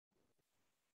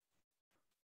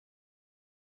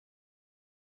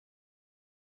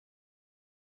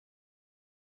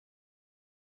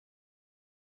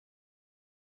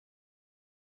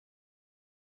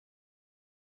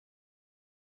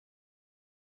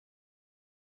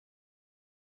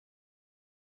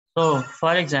So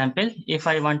for example, if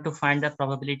I want to find the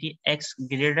probability x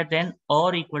greater than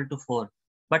or equal to 4,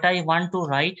 but I want to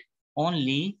write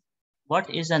only what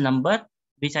is the number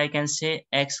which I can say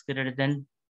x greater than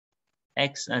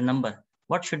x number.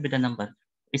 What should be the number?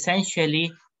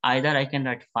 Essentially, either I can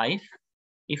write 5.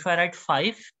 If I write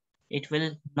 5, it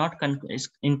will not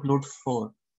include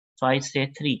 4. So I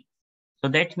say 3. So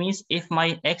that means if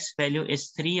my x value is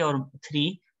 3 or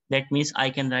 3, that means I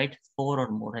can write 4 or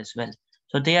more as well.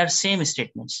 So they are same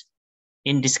statements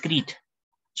in discrete.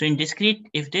 So in discrete,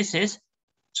 if this is,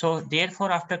 so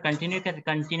therefore after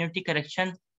continuity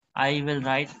correction, I will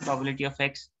write probability of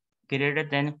x greater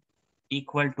than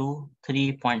equal to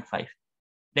 3.5.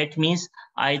 That means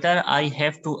either I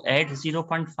have to add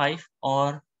 0.5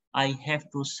 or I have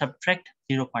to subtract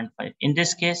 0.5. In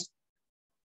this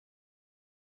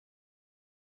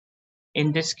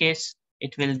case,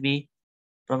 it will be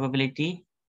probability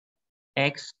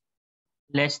x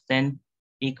less than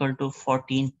equal to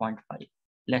 14.5,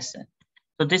 less than.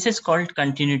 So this is called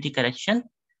continuity correction.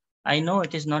 I know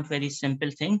it is not very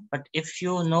simple thing, but if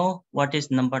you know what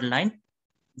is number line,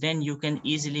 then you can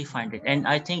easily find it. And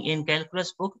I think in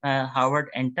calculus book, Howard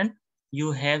Anton,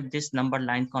 you have this number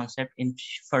line concept in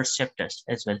first chapters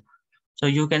as well. So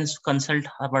you can consult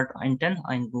Howard Anton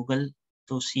on Google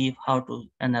to see how to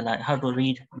analyze, how to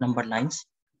read number lines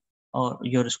or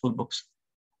your school books.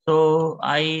 So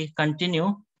I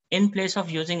continue. In place of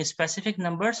using specific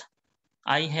numbers,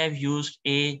 I have used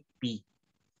A, B.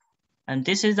 And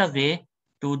this is the way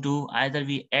to do either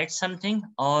we add something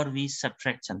or we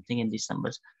subtract something in these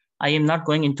numbers. I am not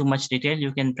going into much detail.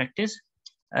 You can practice.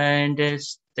 And the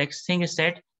next thing is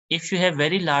that if you have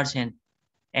very large n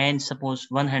and suppose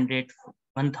 100,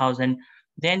 1000,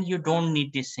 then you don't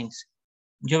need these things.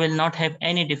 You will not have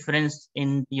any difference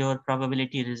in your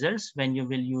probability results when you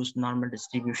will use normal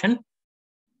distribution,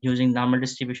 using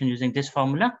this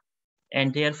formula.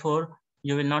 And therefore,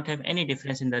 you will not have any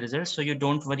difference in the results. So you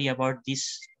don't worry about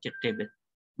this table.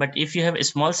 But if you have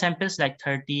small samples like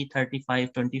 30,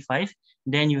 35, 25,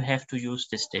 then you have to use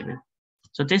this table.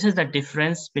 So this is the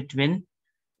difference between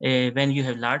when you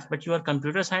have large, but you are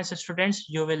computer science students,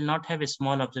 you will not have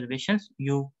small observations.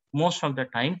 You most of the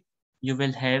time, you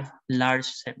will have large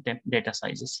data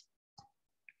sizes.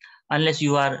 Unless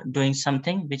you are doing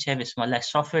something which have a small, like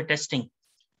software testing,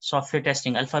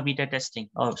 alpha, beta testing,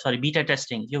 or sorry, beta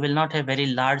testing, you will not have very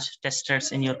large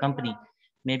testers in your company.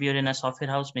 Maybe you're in a software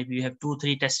house, maybe you have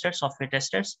 2-3 testers, software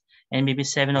testers, and maybe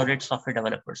 7 or 8 software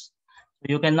developers.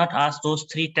 You cannot ask those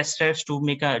 3 testers to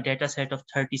make a data set of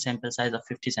 30 sample size or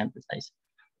 50 sample size.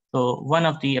 So one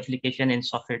of the application in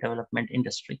software development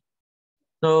industry.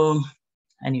 So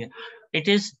anyway,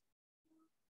 this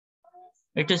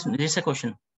is a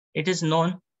question. It is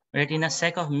known that in a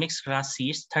sack of mixed grass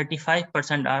seeds,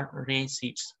 35% are ray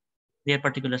seeds. They are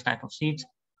particular type of seeds.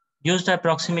 Use the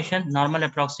approximation, normal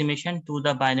approximation to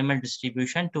the binomial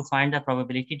distribution to find the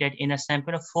probability that in a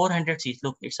sample of 400 seeds,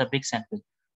 look, it's a big sample,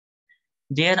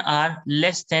 there are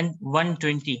less than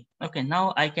 120. Okay,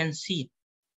 now I can see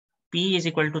P is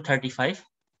equal to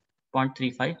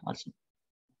 35.35 also.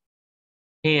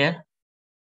 Here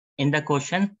in the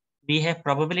question, we have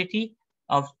probability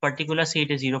of particular seed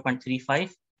is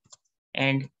 0.35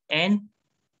 and N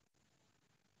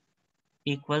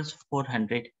equals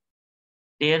 400.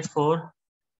 Therefore,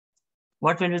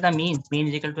 what will be the mean? Mean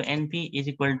is equal to NP is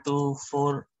equal to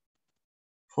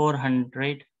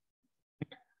 400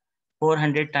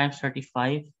 times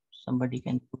 35. Somebody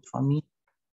can put for me.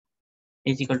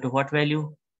 Is equal to what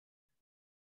value?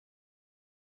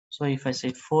 So if I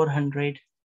say 400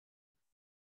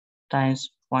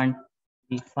 times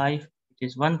 0.35, it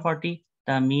is 140.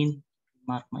 The mean,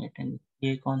 mark my attendance.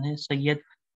 ये कौन है? Sayyid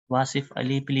Wasif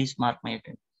Ali, please mark my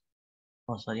attendance.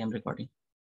 Oh, sorry, I'm recording.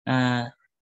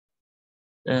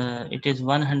 It is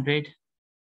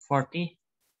 140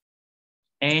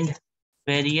 and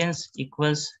variance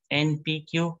equals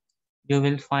NPQ. You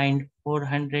will find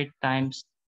 400 times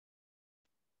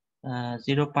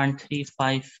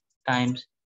 0.35 times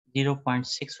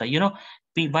 0.65. You know,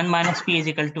 P1 minus P is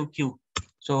equal to Q.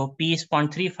 So P is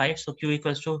 0.35, so Q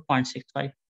equals to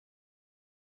 0.65.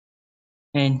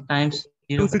 And times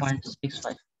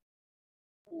 0.65.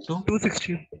 So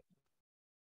 260.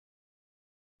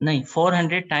 No,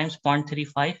 400 times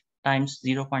 0.35 times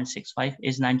 0.65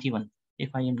 is 91,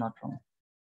 if I am not wrong.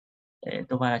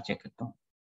 दोबारा check करता हूँ.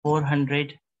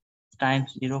 400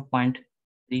 times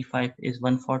 0.35 is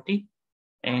 140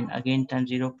 and again times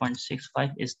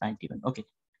 0.65 is 91. Okay,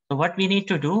 so what we need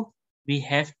to do, we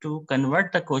have to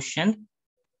convert the question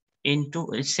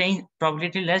into, it's saying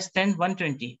probability less than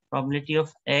 120, probability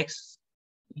of x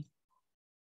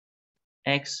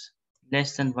x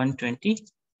less than 120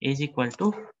 is equal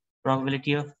to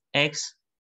probability of x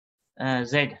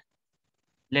z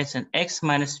less than x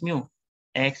minus mu.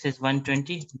 X is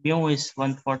 120, mu is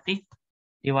 140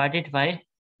 divided by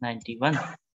 91.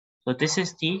 So this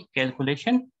is the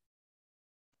calculation.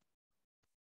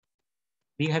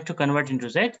 We have to convert into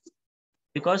z.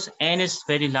 Because n is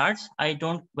very large, I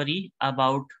don't worry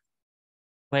about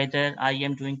whether I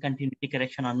am doing continuity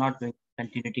correction or not doing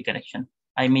continuity correction.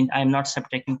 I mean, I'm not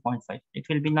subtracting 0.5. It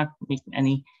will be not make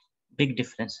any big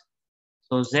difference.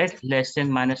 So z less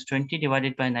than minus 20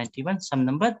 divided by 91, some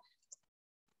number.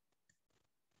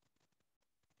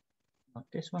 Not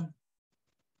this one.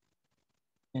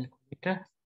 Calculator.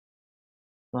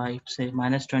 So I say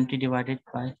minus 20 divided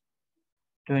by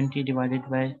 20 divided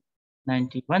by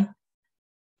 91.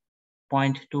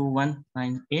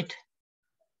 0.2198.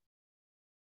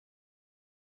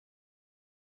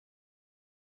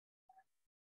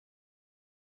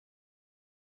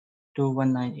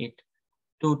 2198.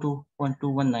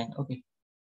 22.219. Okay.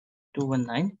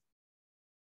 219.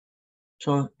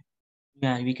 So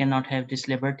yeah, we cannot have this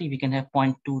liberty. We can have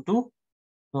 0.22.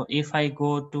 So if I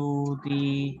go to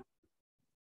the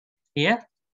here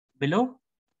below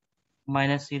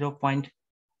minus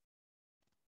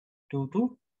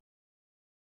 0.22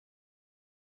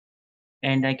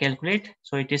 and I calculate,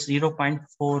 so it is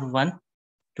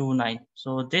 0.4129.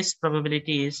 So this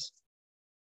probability is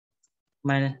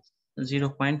minus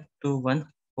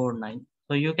 0.2149.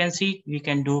 So you can see we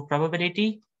can do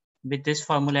probability with this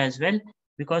formula as well.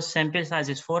 Because sample size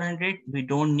is 400, we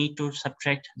don't need to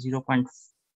subtract 0.5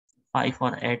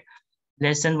 or add.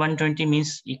 Less than 120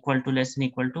 means equal to less than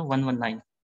equal to 119,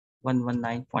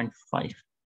 119.5.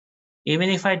 Even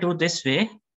if I do this way,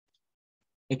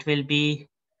 it will be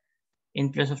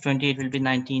in place of 20, it will be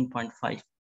 19.5.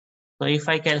 So if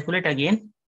I calculate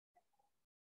again,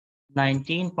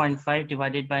 19.5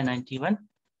 divided by 91,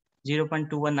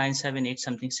 0.21978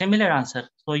 something, similar answer.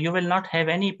 So you will not have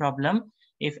any problem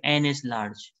if n is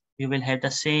large. You will have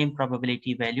the same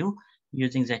probability value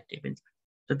using Z table.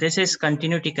 So this is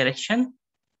continuity correction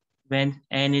when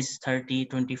n is 30,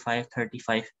 25,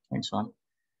 35, and so on.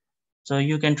 So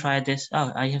you can try this.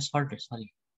 Oh, I have solved it,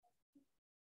 sorry.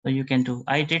 So you can do,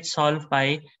 I did solve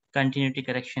by continuity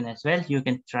correction as well. You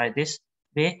can try this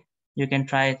way. You can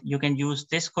try, you can use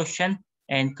this question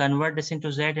and convert this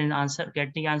into Z and answer,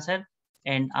 get the answer.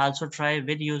 And also try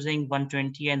with using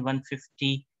 120 and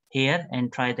 150 here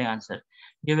and try the answer.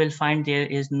 You will find there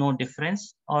is no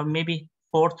difference, or maybe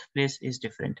fourth place is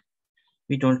different.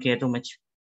 We don't care too much.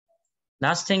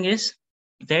 Last thing is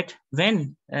that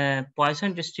when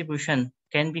Poisson distribution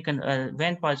can be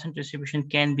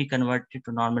converted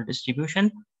to normal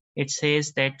distribution, it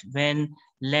says that when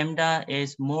lambda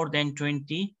is more than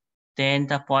 20, then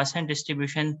the Poisson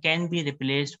distribution can be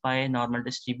replaced by a normal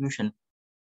distribution.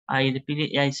 I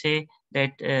repeat, I say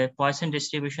that Poisson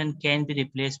distribution can be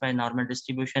replaced by normal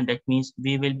distribution. That means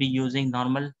we will be using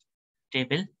normal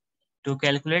table to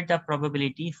calculate the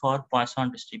probability for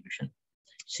Poisson distribution.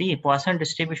 See, Poisson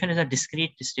distribution is a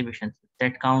discrete distribution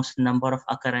that counts number of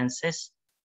occurrences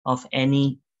of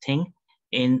anything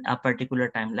in a particular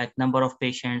time, like number of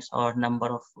patients or number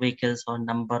of vehicles or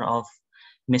number of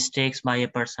mistakes by a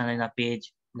person in a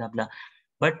page, blah, blah.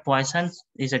 But Poisson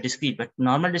is a discrete, but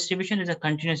normal distribution is a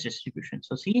continuous distribution.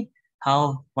 So see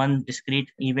how one discrete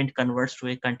event converts to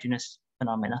a continuous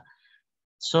phenomena.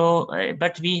 So,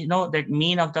 but we know that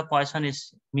mean of the Poisson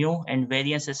is mu and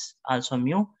variance is also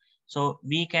mu. So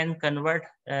we can convert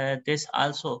this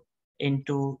also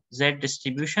into Z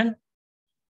distribution.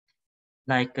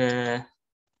 Like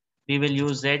we will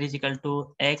use Z is equal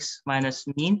to X minus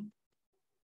mean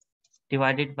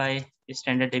divided by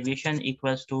standard deviation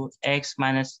equals to X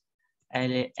minus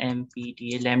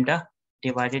LAMPTA lambda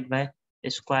divided by the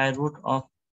square root of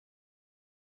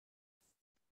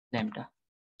lambda.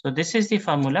 So this is the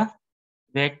formula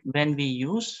that when we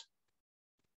use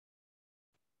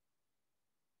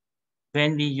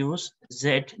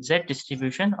Z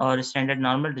distribution or standard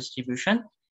normal distribution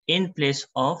in place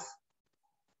of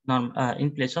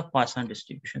Poisson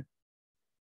distribution.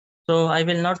 So I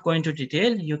will not go into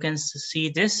detail. You can see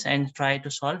this and try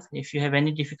to solve. If you have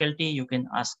any difficulty, you can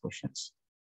ask questions.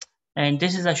 And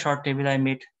this is a short table I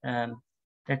made.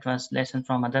 That was lesson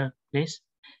from other place.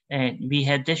 And we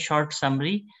had this short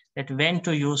summary that when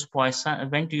to use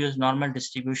Poisson, when to use normal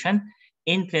distribution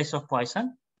in place of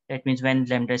Poisson. That means when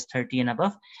lambda is 30 and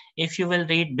above. If you will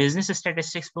read business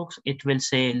statistics books, it will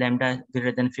say lambda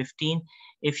greater than 15.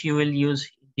 If you will use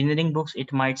engineering books,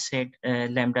 it might say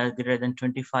lambda greater than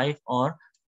 25 or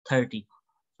 30.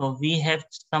 So we have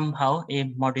somehow a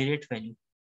moderate value.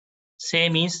 Say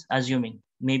means assuming,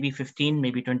 maybe 15,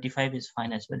 maybe 25 is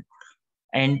fine as well.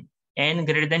 And n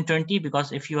greater than 20,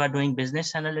 because if you are doing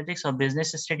business analytics or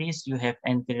business studies, you have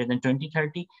n greater than 20,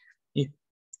 30.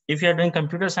 If you are doing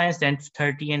computer science, then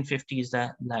 30 and 50 is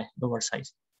the lower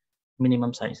size,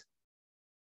 minimum size.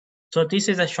 So this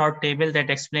is a short table that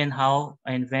explains how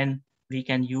and when we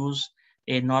can use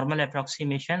a normal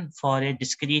approximation for a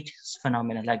discrete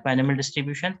phenomena like binomial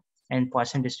distribution and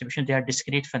Poisson distribution. They are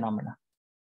discrete phenomena.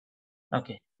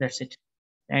 Okay, that's it.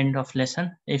 End of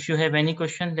lesson. If you have any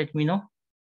question, let me know.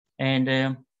 And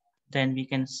then we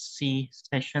can see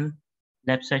session,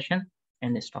 lab session,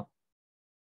 and stop.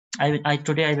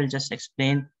 Today I will just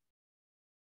explain.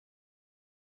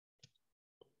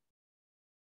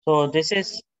 So this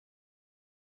is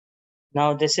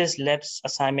labs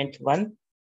assignment 1.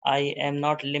 I am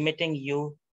not limiting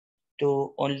you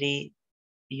to only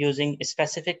using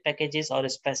specific packages or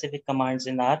specific commands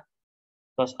in R,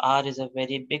 because R is a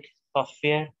very big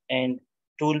software and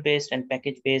tool-based and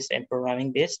package-based and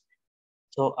programming-based.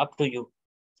 So up to you.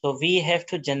 So we have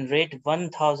to generate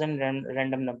 1000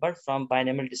 random number from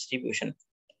binomial distribution.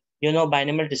 You know,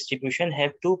 binomial distribution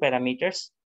have two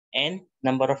parameters, n,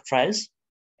 number of trials,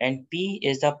 and p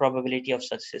is the probability of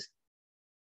success.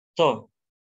 So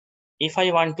if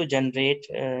I want to generate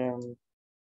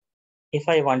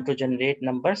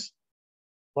numbers,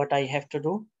 what I have to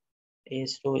do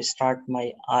is to start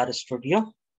my R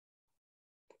Studio.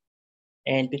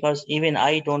 And because even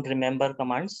I don't remember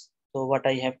commands, so what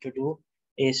I have to do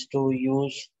is to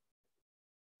use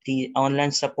the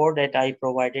online support that I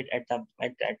provided at the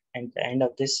end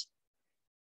of this.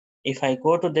 If I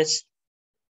go to this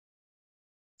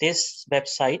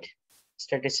website,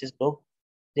 Statistics Group,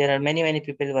 there are many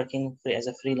people working as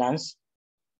a freelance.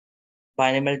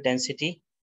 Binomial density.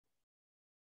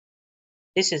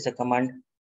 This is the command.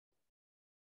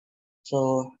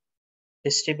 So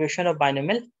distribution of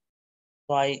binomial.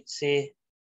 So I say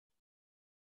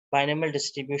binomial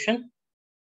distribution,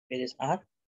 where is R?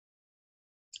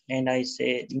 And I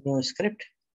say new script.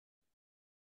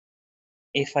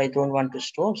 If I don't want to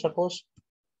store, suppose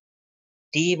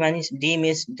D means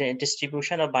the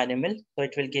distribution of binomial, so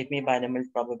it will give me binomial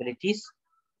probabilities.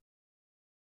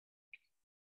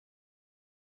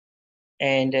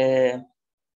 And then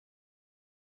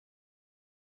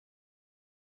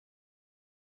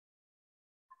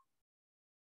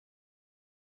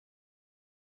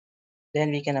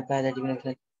we can apply that even if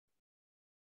like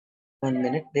 1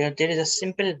 minute. There is a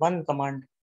simple one command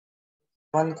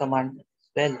as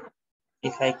well.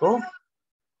 If I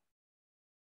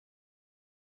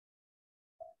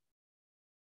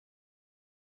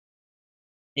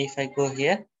go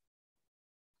here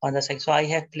on the side, so I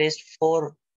have placed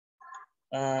four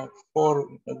yeah,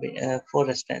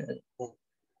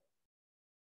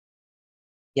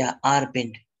 R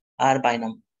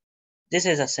binom. This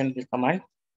is a simple command.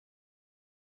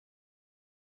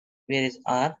 Where is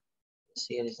R?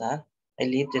 Here is R. I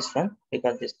leave this one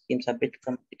because this seems a bit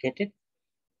complicated.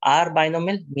 R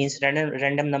binomial means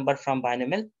random number from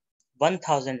binomial,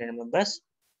 1000 random numbers,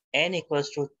 n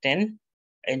equals to 10.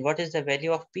 And what is the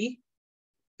value of P?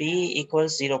 P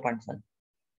equals 0.1.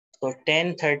 So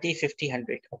 10, 30, 50,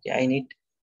 100. Okay, I need.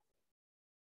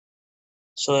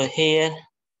 So here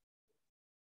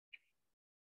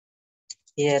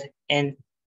n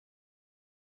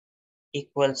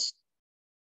equals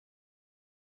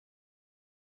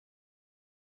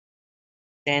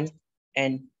 10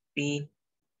 and P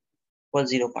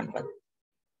equals 0.1.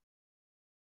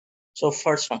 So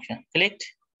first function clicked,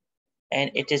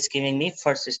 and it is giving me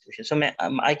first distribution. So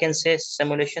I can say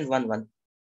simulation 1-1.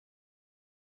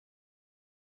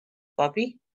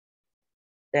 Copy.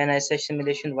 Then I say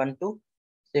simulation 1-2,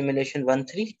 simulation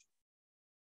 1-3,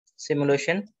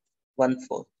 simulation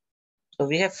 1-4. So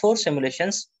we have 4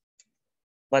 simulations,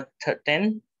 but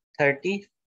 10, 30,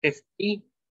 50,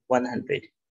 100.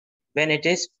 When it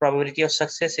is probability of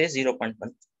success is 0.1.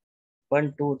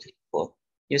 1, 2, 3, 4.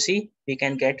 You see, we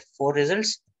can get 4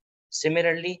 results.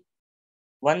 Similarly,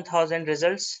 1000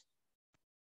 results,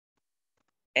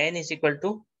 n is equal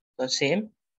to the same,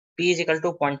 p is equal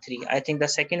to 0.3. I think the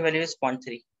second value is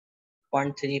 0.3.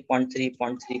 0.3, 0.3,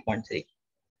 0.3, 0.3.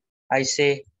 I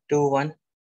say 2, 1,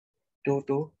 2,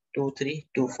 2, 2, 3,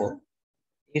 2, 4.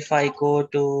 If I go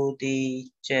to the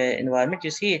environment, you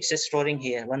see it's just storing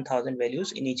here 1000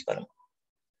 values in each column.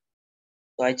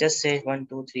 So I just say 1,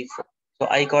 2, 3, 4. So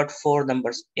I got 4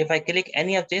 numbers. If I click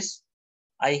any of this,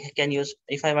 I can use,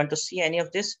 if I want to see any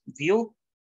of this, view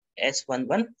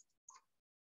S11,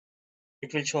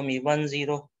 it will show me 1,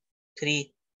 0,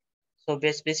 3. So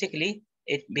basically,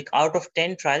 it out of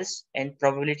 10 trials and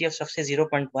probability of success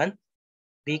 0.1,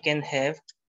 we can have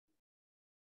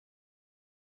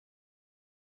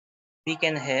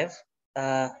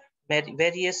uh,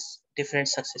 various different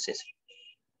successes.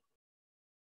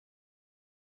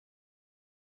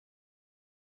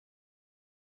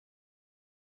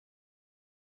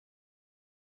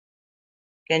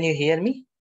 Can you hear me?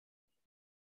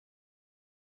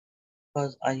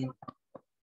 Because I am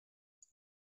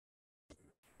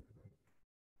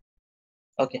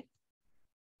okay.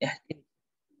 Yeah.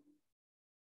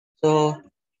 So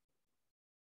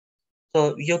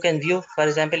you can view, for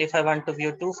example, if I want to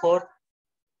view 2, 4,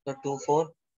 so 2, 4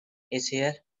 is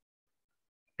here.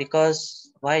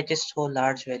 Because why it is so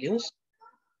large values?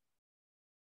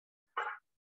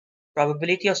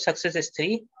 Probability of success is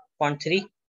 3.3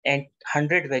 and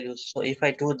 100 values. So if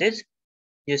I do this,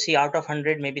 you see out of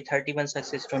 100, maybe 31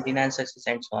 success, 29 success,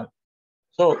 and so on.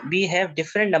 So we have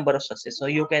different number of success. So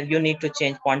you need to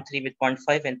change 0.3 with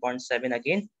 0.5 and 0.7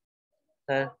 again.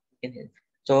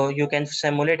 So you can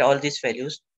simulate all these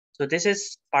values. So this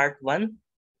is part 1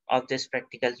 of this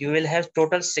practical. You will have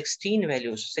total 16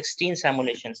 values, 16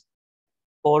 simulations,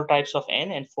 4 types of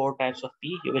N and 4 types of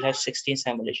P. You will have 16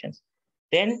 simulations.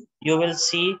 Then you will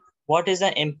see what is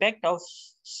the impact of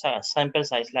sample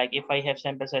size. Like if I have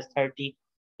sample size 30,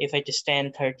 if it is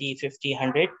 10, 30, 50,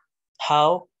 100,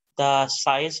 how the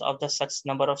size of the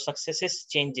number of successes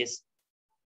changes.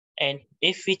 And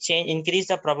if we increase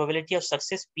the probability of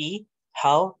success P,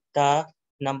 how the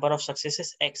number of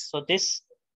successes X. So this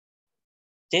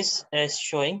is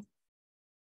showing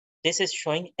X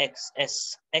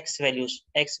values.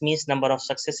 X means number of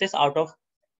successes out of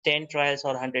 10 trials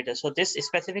or 100. So this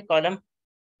specific column,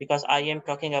 because I am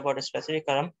talking about a specific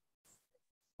column.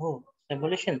 Oh,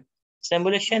 simulation.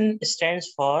 Simulation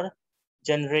stands for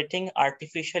generating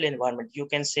artificial environment. You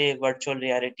can say virtual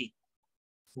reality.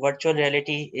 Virtual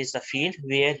reality is the field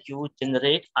where you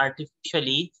generate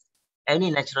artificially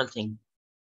any natural thing.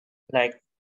 Like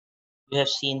we have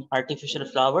seen artificial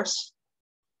flowers,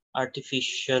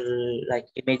 artificial like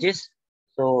images.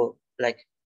 So like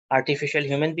artificial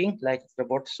human being, like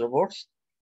robots.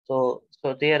 So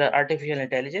there are artificial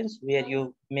intelligence where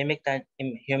you mimic that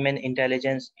human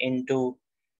intelligence into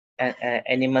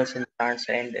animals and plants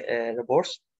and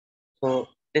robots. So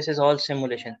this is all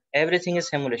simulation. Everything is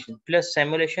simulation. Plus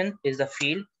simulation is the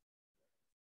field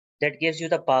that gives you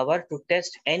the power to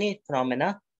test any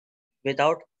phenomena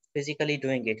without physically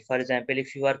doing it. For example,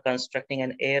 if you are constructing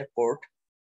an airport,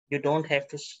 you don't have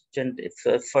to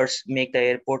first make the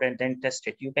airport and then test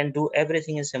it. You can do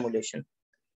everything in simulation.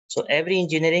 So every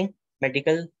engineering,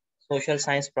 medical, social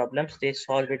science problems, they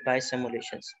solve it by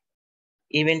simulations.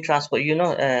 Even transport,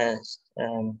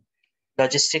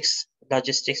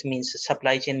 logistics means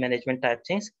supply chain management type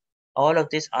things. All of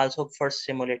this also first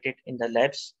simulated in the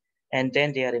labs and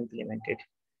then they are implemented.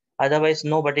 Otherwise,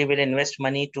 nobody will invest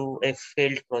money to a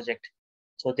failed project.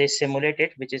 So they simulate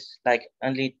it, which is like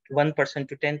only 1%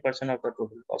 to 10% of the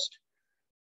total cost.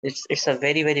 It's a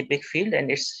very, very big field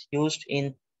and it's used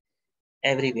in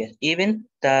everywhere. Even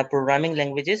the programming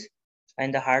languages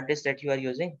and the hard disk that you are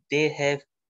using, they have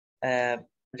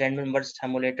random number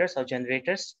simulators or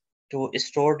generators to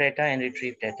store data and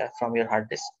retrieve data from your hard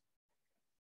disk.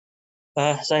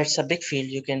 So it's a big field.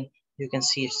 You can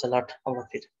see it's a lot of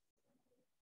it.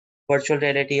 Virtual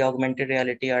reality, augmented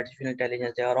reality, artificial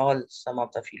intelligence, they are all some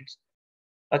of the fields.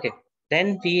 Okay,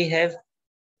 then we have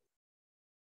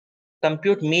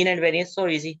compute mean and variance. So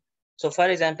easy. So for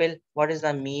example, what is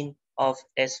the mean of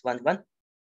S11?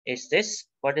 It's this.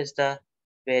 What is the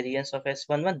variance of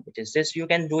S11? It is this. You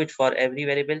can do it for every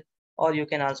variable, or you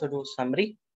can also do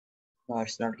summary. No,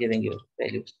 it's not giving you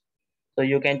values. So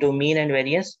you can do mean and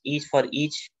variance each for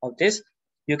each of this.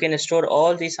 You can store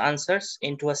all these answers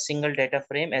into a single data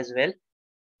frame as well.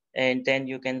 And then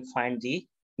you can find the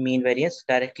mean variance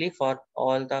directly for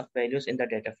all the values in the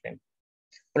data frame.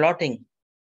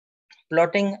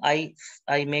 Plotting, I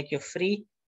make you free.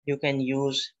 You can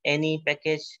use any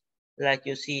package. Like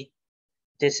you see,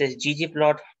 this is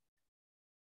ggplot.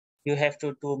 You have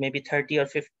to do maybe 30 or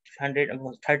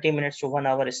 30 minutes to 1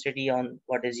 hour study on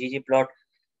what is ggplot.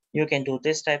 You can do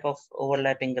this type of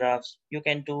overlapping graphs. You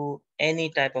can do any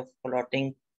type of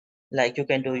plotting. Like you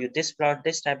can do this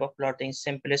type of plotting,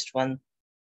 simplest one.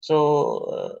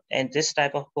 So, and this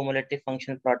type of cumulative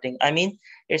function plotting. I mean,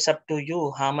 it's up to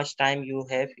you how much time you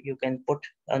have, you can put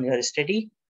on your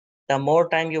study. The more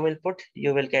time you will put,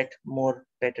 you will get more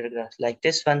better graphs. Like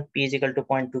this one, p is equal to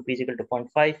 0.2, p is equal to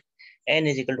 0.5, n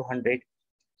is equal to 100.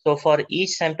 So for each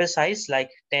sample size, like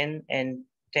 10 and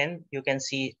 10, you can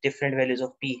see different values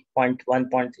of p, 0.1,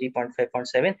 0.3, 0.5,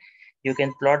 0.7. You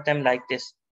can plot them like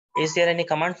this. Is there any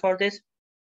command for this?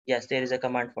 Yes, there is a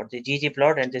command for the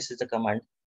ggplot, and this is the command.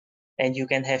 And you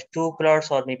can have 2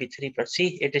 plots or maybe 3 plots.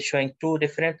 See, it is showing 2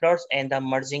 different plots, and the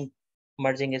merging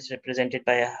is represented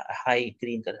by a high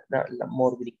green color, the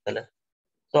more green color.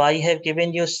 So I have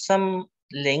given you some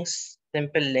links,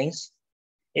 simple links.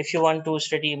 If you want to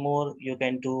study more, you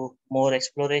can do more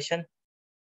exploration.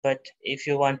 But if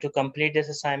you want to complete this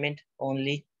assignment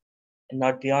only,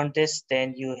 not beyond this,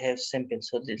 then you have simple.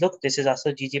 So look, this is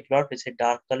also ggplot with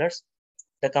dark colors.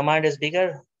 The command is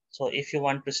bigger. So if you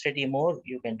want to study more,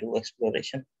 you can do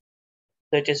exploration.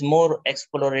 So it is more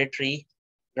exploratory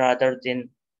rather than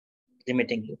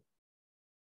limiting you.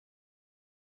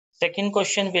 Second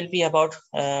question will be about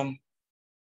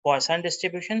Poisson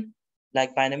distribution.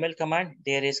 Like binomial command,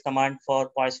 there is command for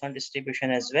Poisson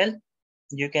distribution as well.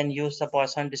 You can use the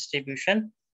Poisson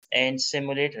distribution and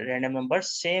simulate random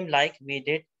numbers, same like we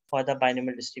did for the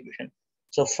binomial distribution.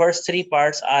 So first 3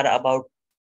 parts are about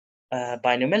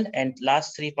binomial, and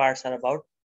last 3 parts are about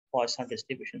Poisson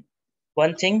distribution.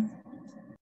 One thing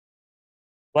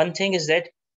is that,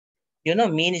 you know,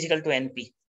 mean is equal to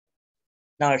NP.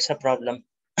 Now it's a problem.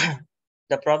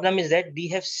 The problem is that we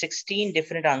have 16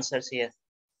 different answers here.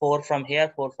 4 from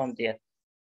here, 4 from there.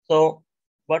 So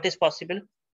what is possible?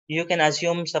 You can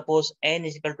assume, suppose n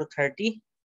is equal to 30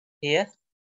 here.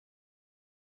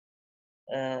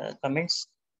 Comments.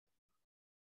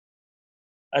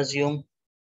 Assume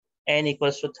n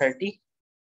equals to 30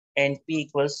 and p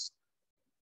equals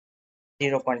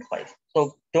 0.5.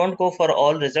 So don't go for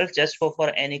all results, just go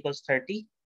for n equals 30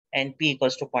 and p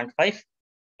equals to 0.5,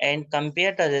 and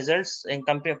compare the results and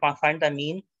find the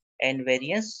mean and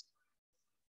variance.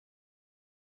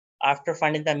 After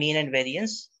finding the mean and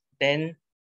variance, then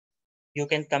you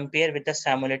can compare with the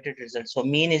simulated result. So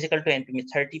mean is equal to NP.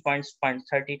 30 times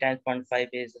 0.5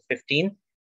 is 15,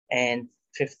 and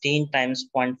 15 times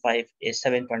 0.5 is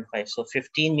 7.5. So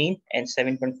 15 mean and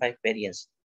 7.5 variance.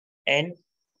 And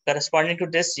corresponding to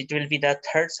this, it will be the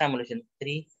third simulation,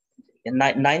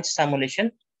 ninth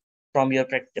simulation from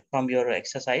your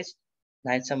exercise,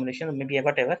 ninth simulation, or maybe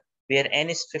whatever, where n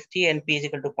is 50 and p is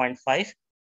equal to 0.5,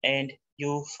 and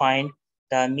you find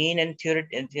the mean and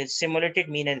simulated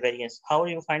mean and variance. How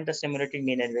do you find the simulated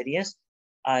mean and variance?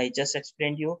 I just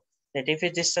explained you that if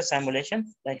it is a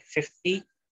simulation like 50,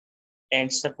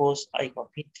 and suppose I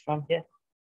copy it from here.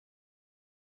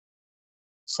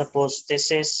 Suppose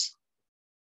this is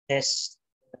this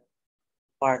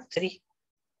part 3.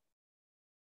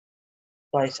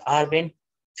 So it's R bin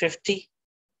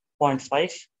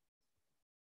 50.5.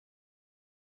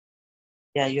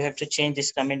 Yeah, you have to change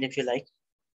this comment if you like.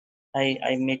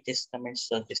 I made this comment,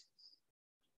 so this is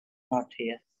not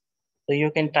here. So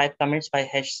you can type comments by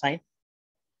hash sign.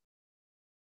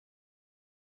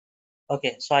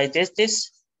 Okay, so I did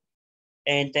this,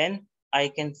 and then I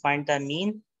can find the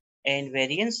mean and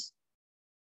variance.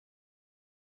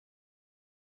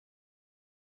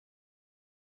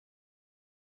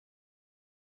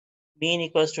 Mean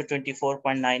equals to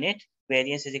 24.98,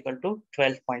 variance is equal to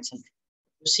 12 point something.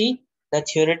 You see, the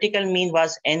theoretical mean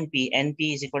was NP.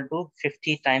 NP is equal to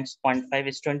 50 times 0.5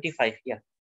 is 25 here.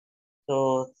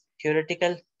 So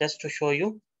theoretical, just to show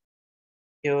you,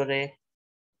 theoretical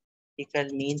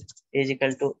mean is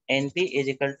equal to NP is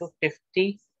equal to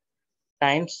 50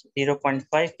 times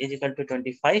 0.5 is equal to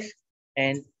 25,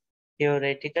 and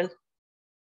theoretical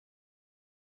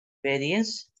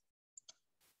variance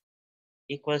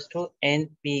equals to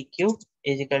NPQ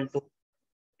is equal to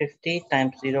 50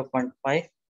 times 0.5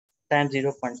 times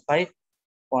 0.5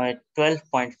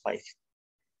 12.5.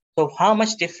 So how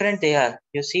much different they are?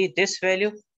 You see, this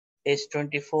value is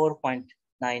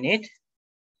 24.98.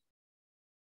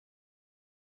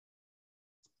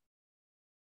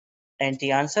 And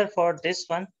the answer for this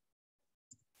one,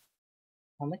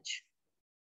 how much?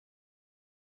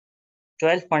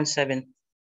 12.7.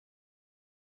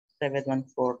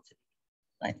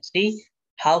 7149. See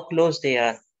how close they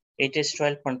are. It is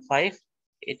 12.5.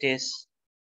 It is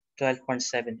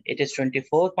 12.7. It is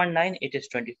 24.9. It is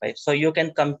 25. So you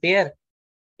can compare.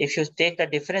 If you take the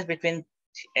difference between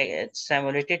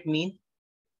simulated mean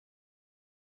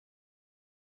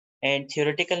and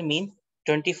theoretical mean,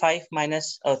 25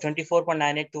 minus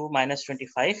 24.982 minus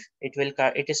 25,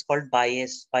 it is called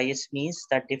bias. Bias means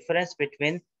the difference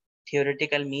between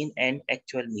theoretical mean and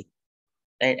actual mean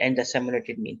and the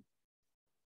simulated mean.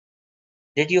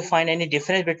 Did you find any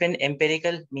difference between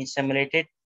empirical mean simulated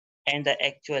and the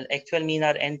actual mean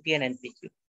are NP and NPQ?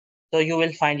 So you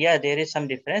will find, yeah, there is some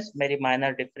difference, very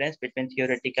minor difference between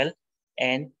theoretical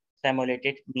and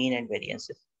simulated mean and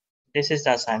variances. This is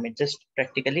the assignment, just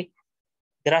practically.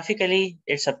 Graphically,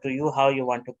 it's up to you how you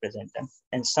want to present them.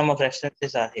 And some of the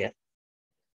references are here.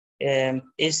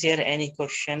 Is there any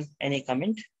question, any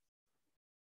comment?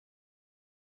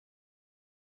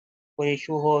 कोई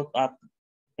issue हो आप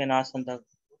can ask on the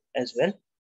as well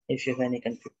if you have any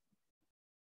confusion.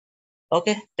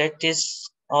 Okay, that is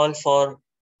all for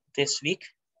this week.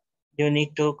 You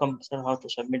need to consider how to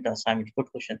submit the assignment.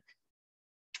 Good question.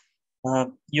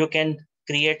 You can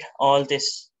create all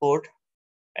this code,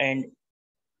 and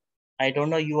I don't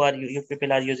know you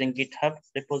people are using GitHub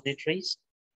repositories.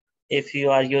 If you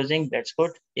are using, that's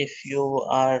good. If you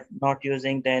are not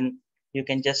using, then you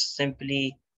can just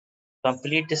simply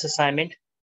complete this assignment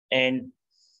and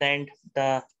send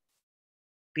the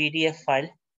PDF file.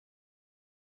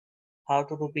 How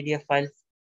to do PDF file?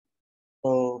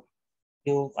 So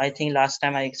I think last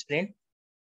time I explained,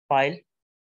 file,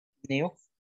 new,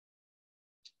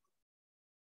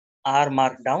 R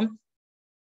Markdown.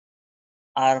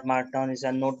 R Markdown is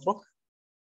a notebook.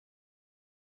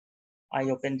 I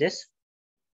open this.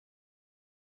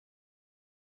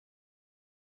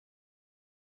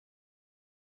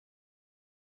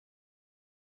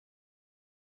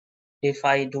 If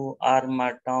I do R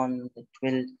Markdown,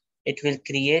 it will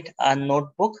create a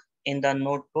notebook. In the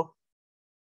notebook,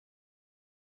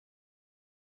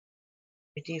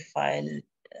 PT file,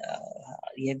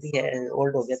 ये भी है,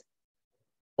 old हो गया.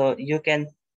 So you can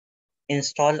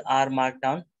install R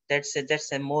Markdown.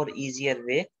 That's a more easier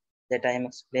way that I am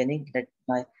explaining. That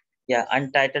my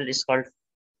untitled is called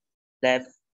lab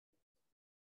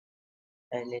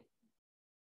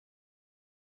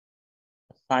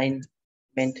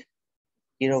assignment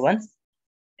 01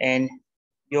 and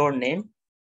your name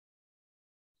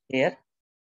here.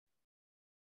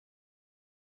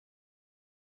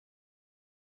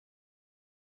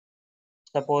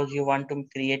 Suppose you want to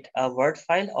create a Word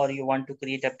file or you want to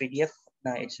create a PDF.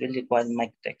 No, it will require my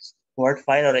text. Word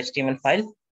file or HTML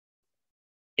file.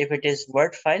 If it is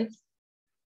Word file,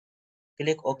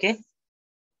 click OK.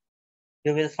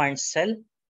 You will find cell,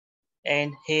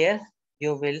 and here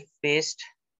you will paste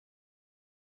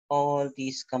all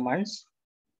these commands.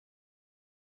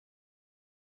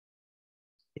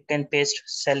 You can paste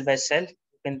cell by cell.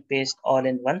 You can paste all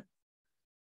in one.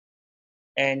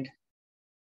 And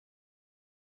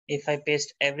if I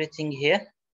paste everything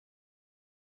here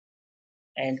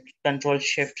and Control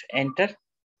Shift Enter,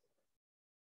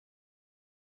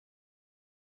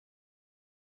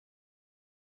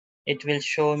 it will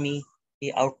show me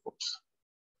the outputs.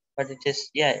 But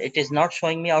it is not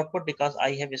showing me output because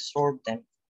I have stored them.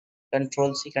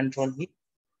 Control C, Control V,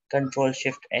 Control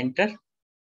Shift Enter.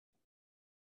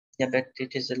 Yeah, but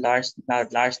it is a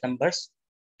large numbers.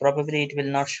 Probably it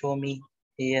will not show me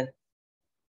here.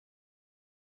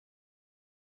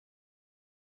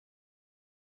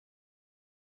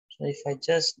 So if I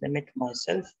just limit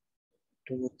myself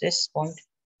to this point,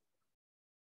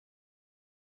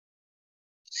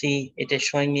 see, it is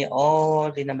showing me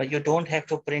all the numbers. You don't have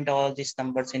to print all these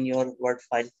numbers in your Word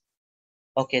file.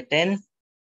 Okay, then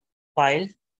file,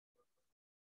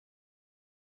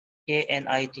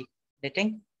 KNIT,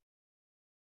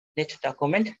 knit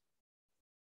document,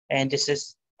 and this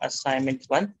is assignment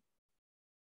 1,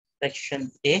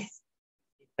 section A. If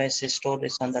I say store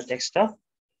this on the desktop,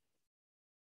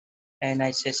 and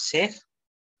I say save,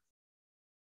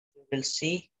 you will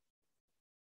see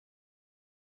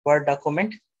Word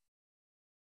document.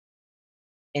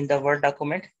 In the Word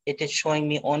document, it is showing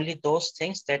me only those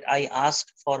things that I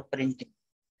asked for printing.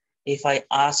 If I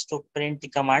ask to print the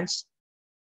commands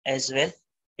as well,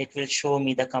 it will show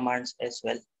me the commands as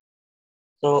well.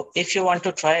 So if you want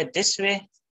to try it this way,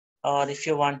 or if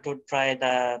you want to try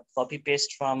the copy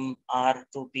paste from R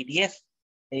to PDF,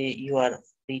 you are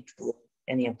free to do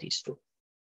any of these two.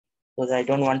 Because I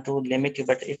don't want to limit you,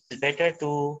 but it's better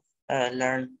to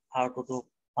learn how to do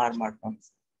R Markdown.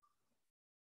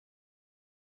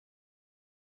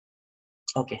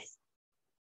 Okay.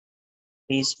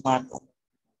 Please mark.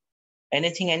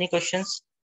 Anything, any questions?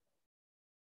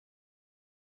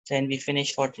 Then we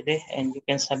finish for today, and you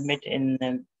can submit in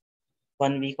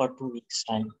 1 week or 2 weeks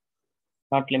time.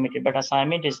 Not limited, but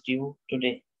assignment is due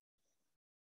today.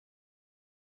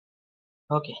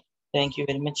 Okay, thank you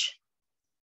very much.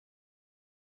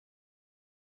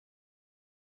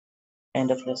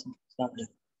 End of lesson.